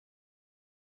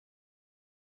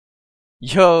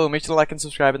Yo, make sure to like and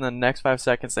subscribe in the next 5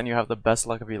 seconds and you have the best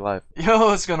luck of your life. Yo,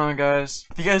 what's going on, guys?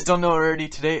 If you guys don't know already,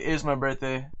 today is my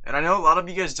birthday. And I know a lot of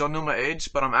you guys don't know my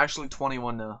age, but I'm actually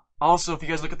 21 now. Also, if you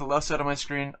guys look at the left side of my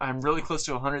screen, I'm really close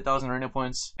to 100,000 arena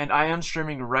points, and I am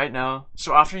streaming right now.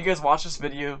 So after you guys watch this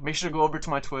video, make sure to go over to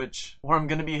my Twitch, where I'm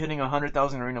gonna be hitting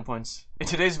 100,000 arena points. In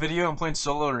today's video, I'm playing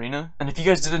solo arena, and if you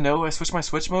guys didn't know, I switched my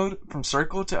switch mode from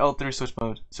circle to L3 switch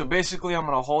mode. So basically, I'm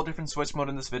on a whole different switch mode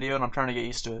in this video, and I'm trying to get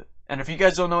used to it. And if you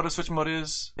guys don't know what a switch mode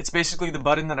is, it's basically the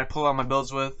button that I pull out my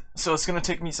builds with, so it's gonna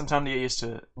take me some time to get used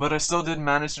to it. But I still did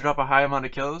manage to drop a high amount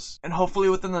of kills, and hopefully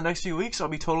within the next few weeks, I'll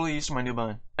be totally used to my new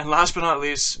bind. And last but not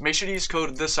least, make sure to use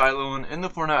code THISILON in the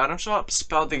Fortnite item shop,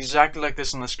 spelled exactly like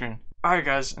this on the screen. Alright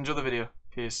guys, enjoy the video.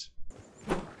 Peace.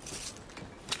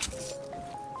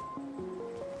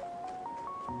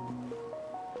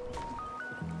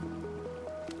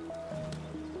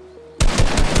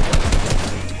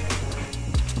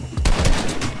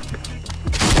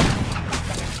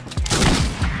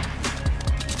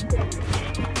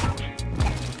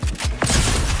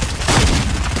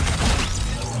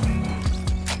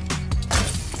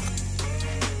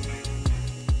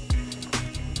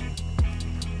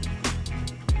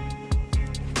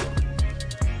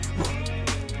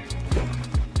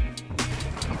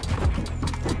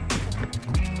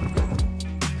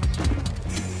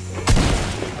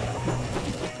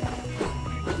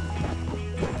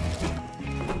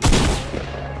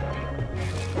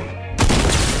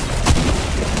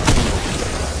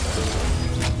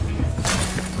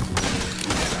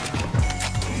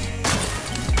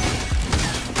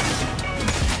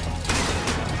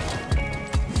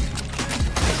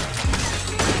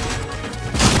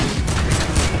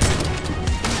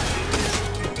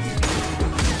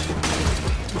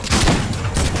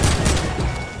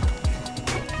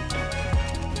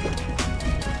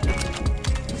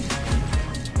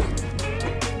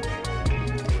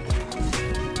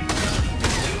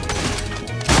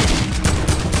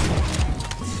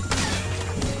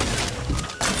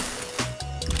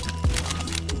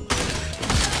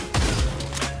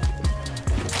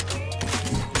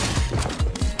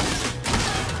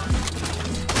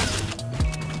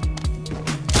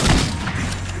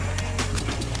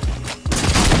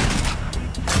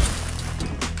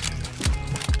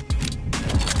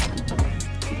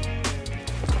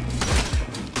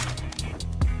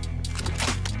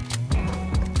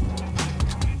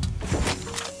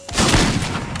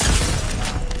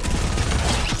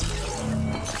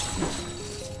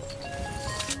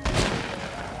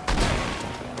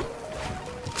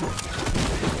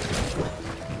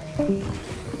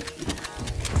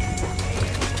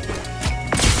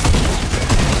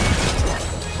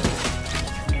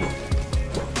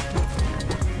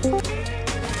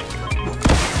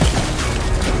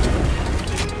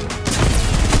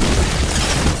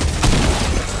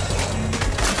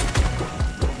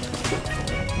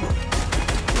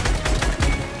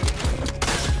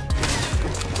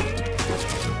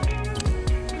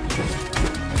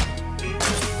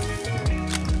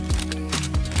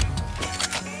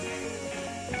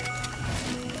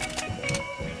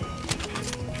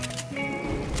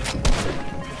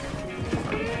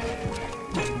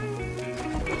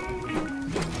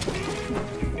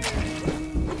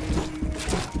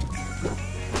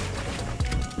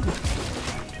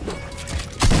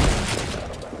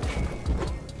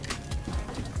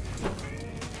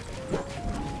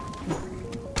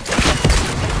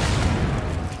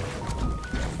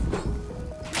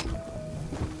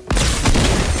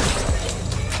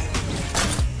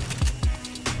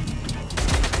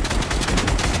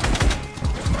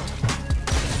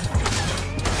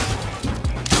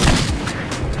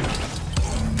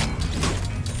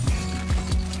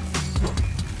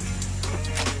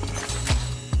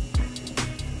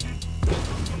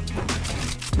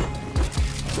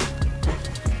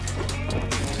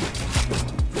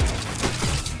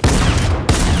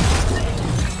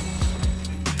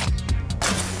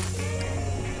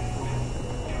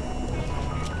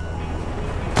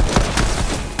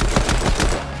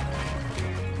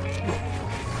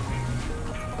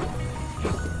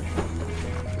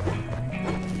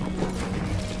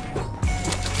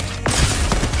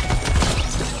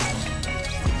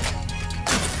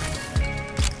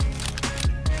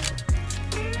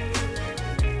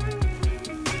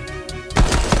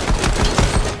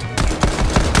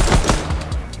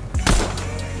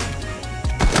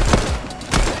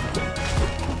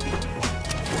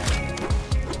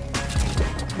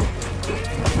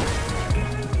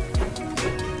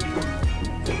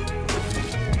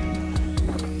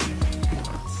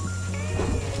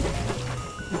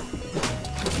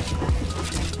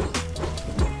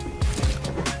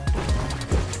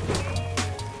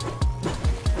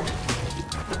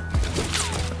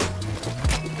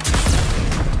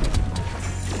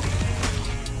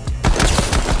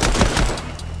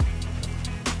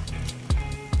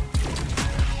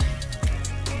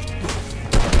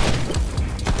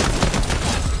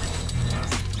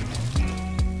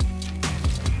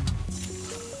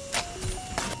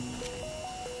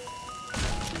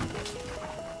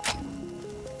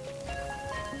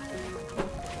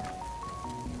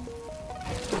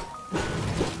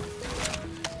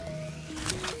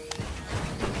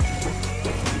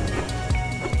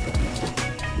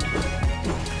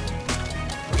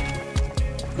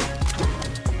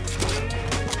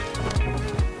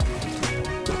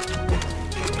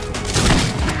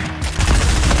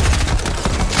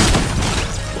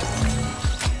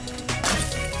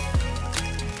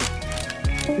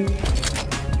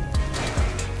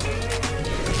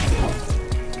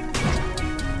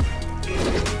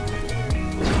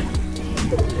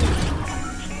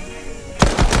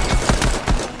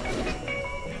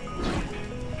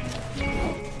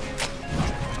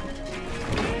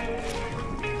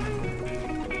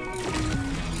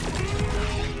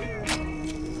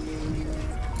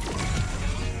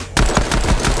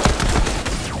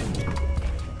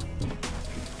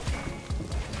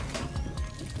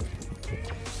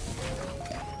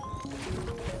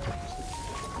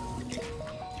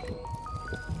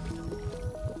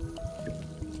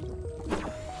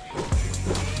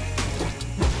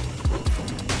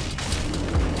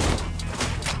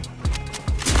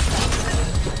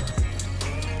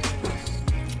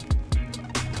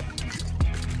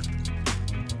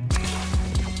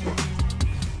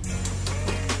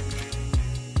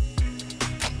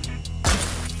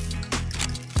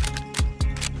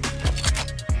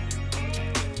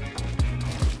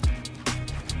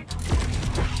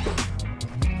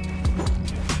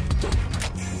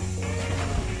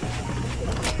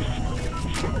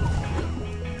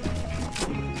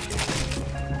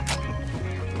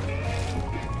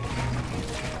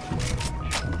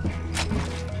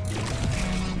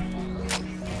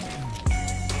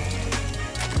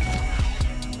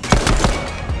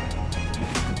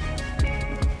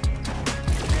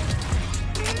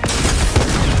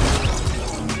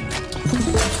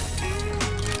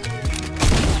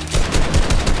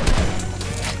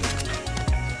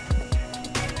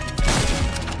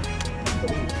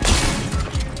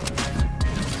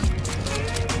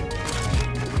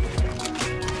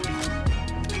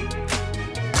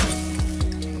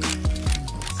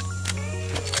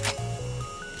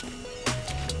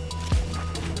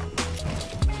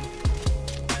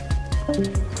 Flip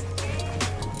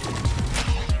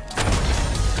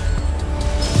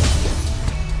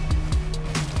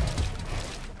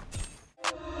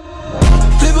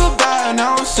a bag,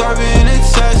 now I'm serving a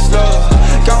Tesla.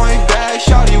 Going back,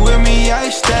 shawty with me, I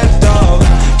stepped up.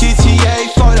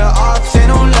 GTA for the ops, ain't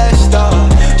no less stuff.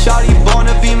 Shawty born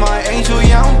to be my angel,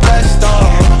 yeah, I'm blessed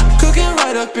up. Cooking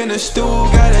right up in the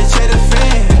stool, gotta check the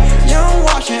fan. Yeah, I'm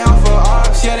watching out for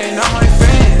ops, yeah, they not my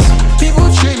friends. People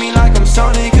treat me like I'm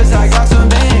Sonic.